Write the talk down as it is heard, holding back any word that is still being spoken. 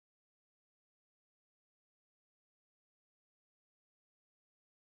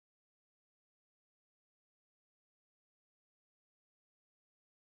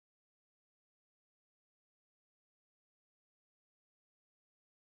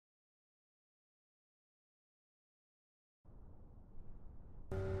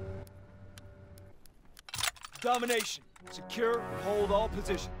domination. Secure and hold all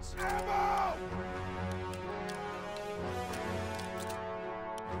positions. Ammo!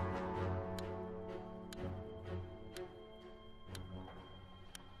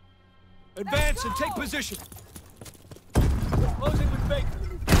 Advance and take position. Closing with Baker.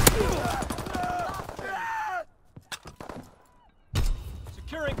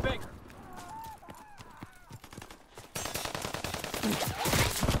 Securing Baker.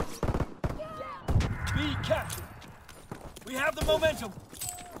 B captured. We have the momentum.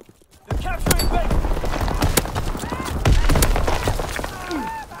 They're capturing Baker.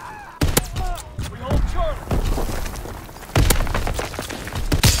 We hold Charlie.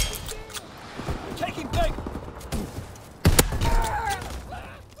 They're taking Baker.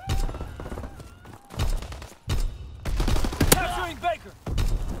 Capturing Baker.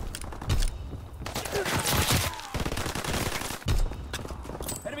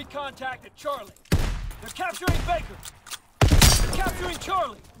 Enemy contact at Charlie. They're capturing Baker. They're capturing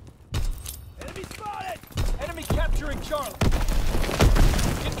Charlie. Enemy spotted. Enemy capturing Charlie.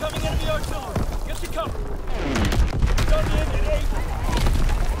 Incoming enemy artillery. Get to cover. Done in and able.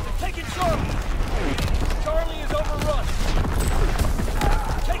 They're taking Charlie. Charlie is overrun.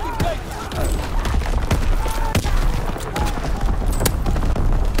 Taking Baker.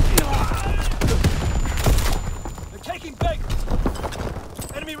 They're taking Baker.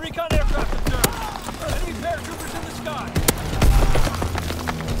 Enemy recon aircraft observed. Enemy paratroopers in the sky.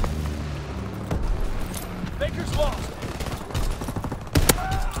 Baker's lost.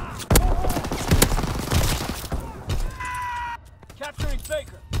 Capturing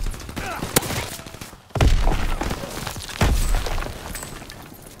Baker.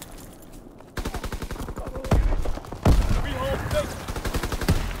 We hold Baker.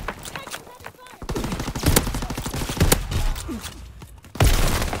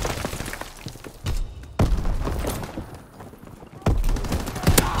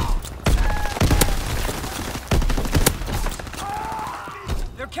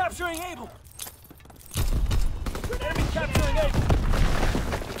 They're capturing Able. Enemy capturing Able.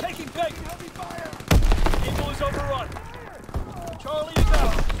 They're taking Baker. Able is overrun. Charlie is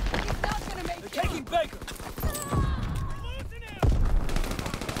out. They're taking Baker.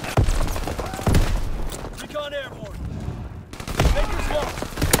 Recon airborne. Baker's lost.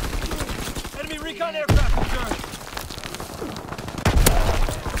 Enemy recon aircraft observed.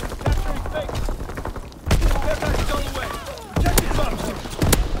 Capturing Baker. Aircraft is on the way. Protected box.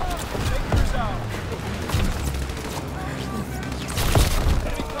 Baker is out.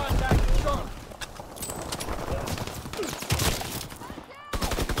 Enemy contact at Charlie.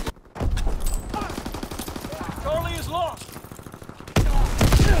 Charlie is lost.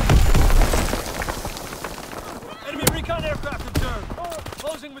 Enemy recon aircraft observed.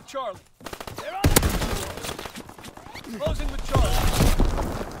 Closing with Charlie. Closing with Charlie.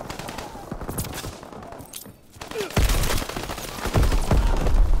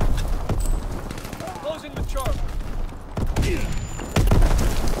 Closing with Charlie.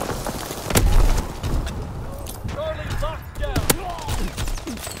 Charlie locked down.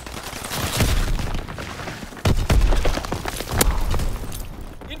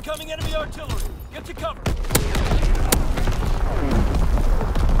 Incoming enemy artillery. Get to cover.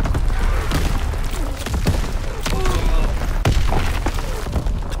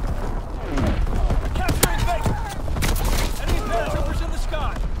 Capturing Baker. Enemy paratroopers in the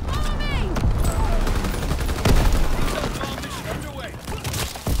sky. Mission underway.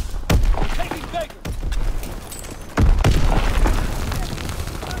 Taking Baker.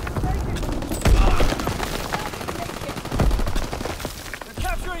 They're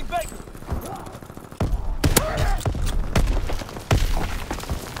capturing Baker.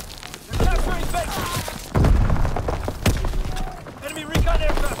 They're capturing Baker. Enemy recon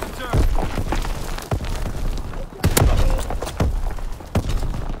aircraft observed.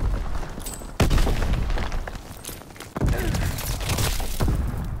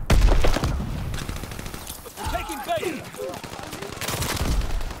 Taking Baker.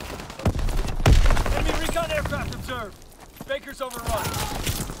 Enemy recon aircraft observed. Baker's overrun.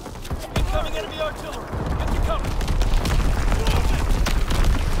 Incoming enemy artillery. Get to cover.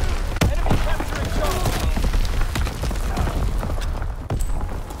 Enemy capturing Charlie.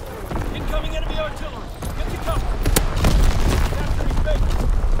 Incoming enemy artillery. Get to cover. Capturing Baker.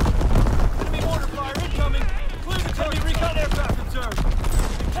 Enemy mortar fire incoming. Clear the enemy recon aircraft observed.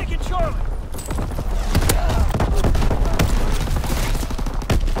 Taking Charlie.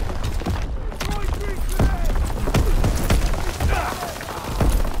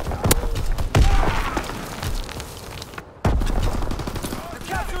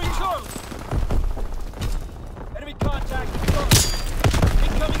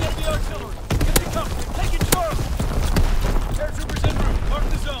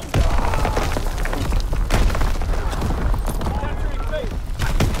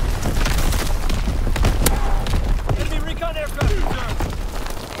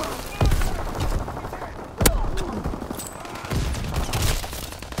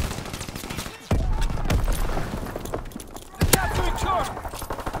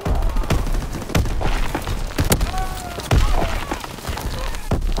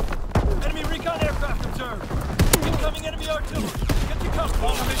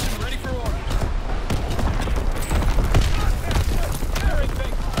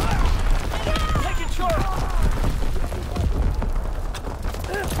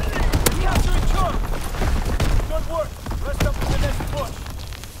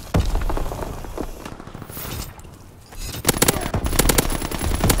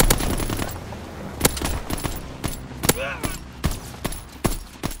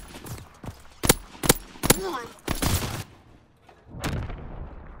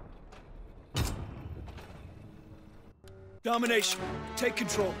 Domination. Take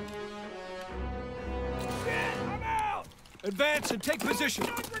control. Shit, I'm out! Advance and take position.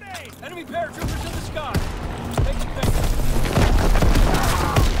 Grenade! Enemy paratroopers in the sky. Taking Baker.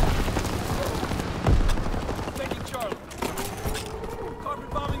 Taking Charlie. Carpet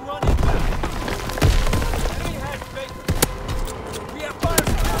bombing run inbound. Enemy has Baker. We have fire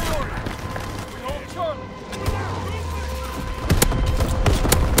superiority. We hold Charlie.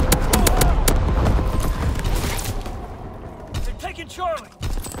 They're taking Charlie.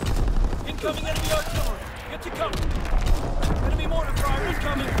 Incoming enemy artillery. Get to cover. Enemy mortar fire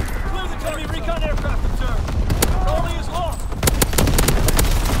incoming. Clear the enemy recon aircraft observed. Charlie is lost.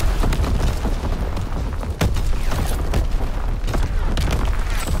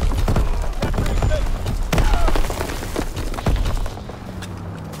 Capturing Baker.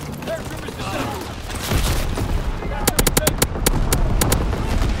 Paratroopers descending. Capturing Baker.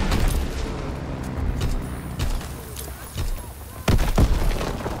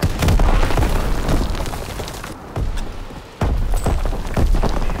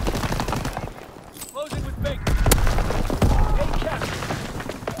 Closing with Baker. Eight captured.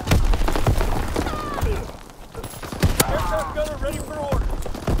 Aircraft gunner ready for order.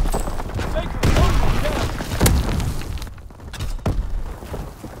 Baker, closing down.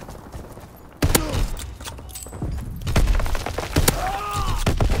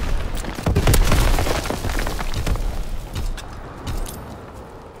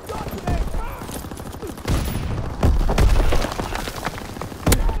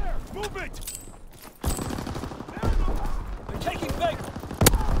 Move it! They're taking Baker.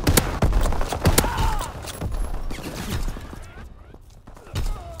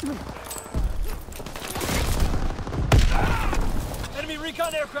 Enemy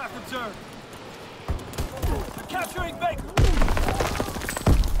recon aircraft observed. They're capturing Baker.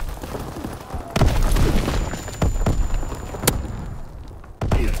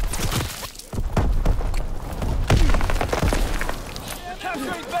 They're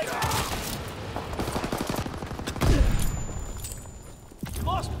capturing Baker.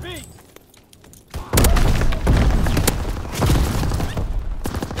 Lost B.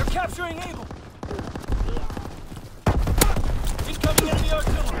 They're capturing Able. Incoming enemy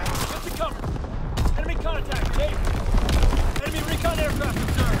artillery. Get to cover. Enemy contact. Able. Enemy recon aircraft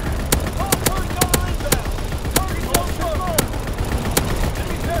observed. All turret gunner inbound. Target low confirmed.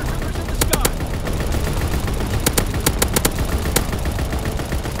 Enemy paratroopers in the sky.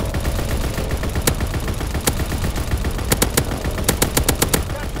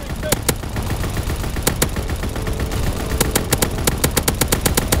 Capturing Baker.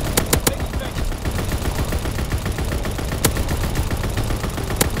 Taking Baker.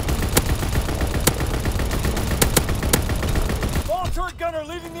 All turret gunner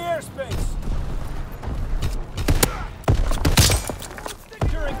leaving the airspace.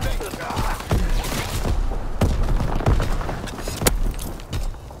 Securing Baker.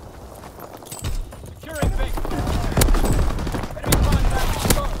 Securing Baker. Enemy contact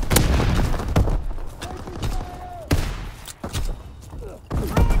Charlie.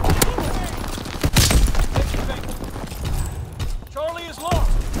 Taking Baker. Charlie is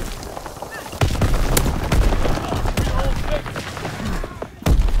lost. We hold Baker.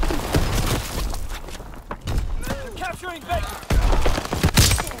 They're capturing Baker.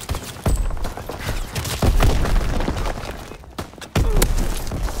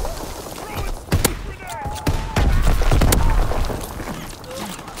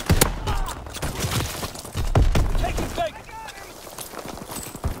 They're taking Baker.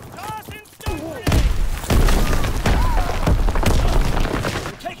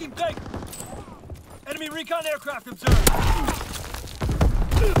 They're taking Baker. Enemy recon aircraft observed.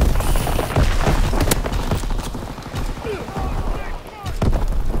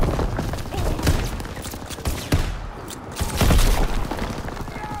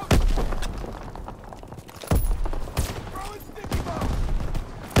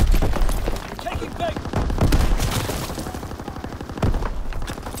 They're taking Baker.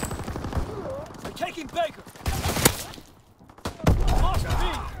 They're taking Baker. Lost B.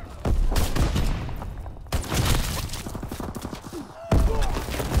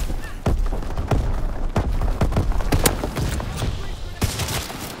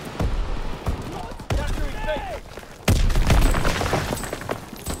 Capturing Baker.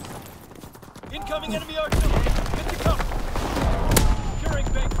 Incoming enemy artillery. Get to cover. Securing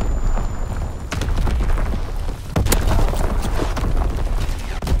Baker.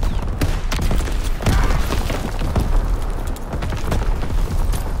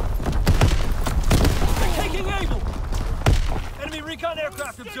 They're taking Able. Enemy recon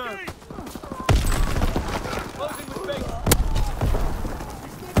aircraft observed. Closing with Baker.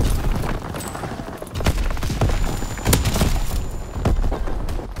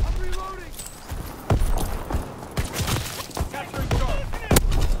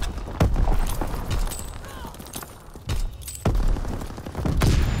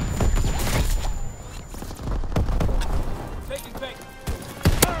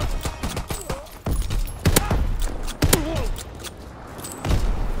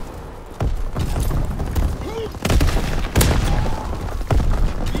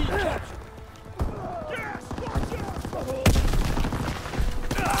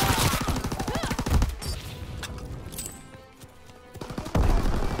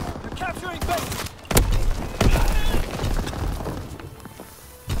 capturing Baker!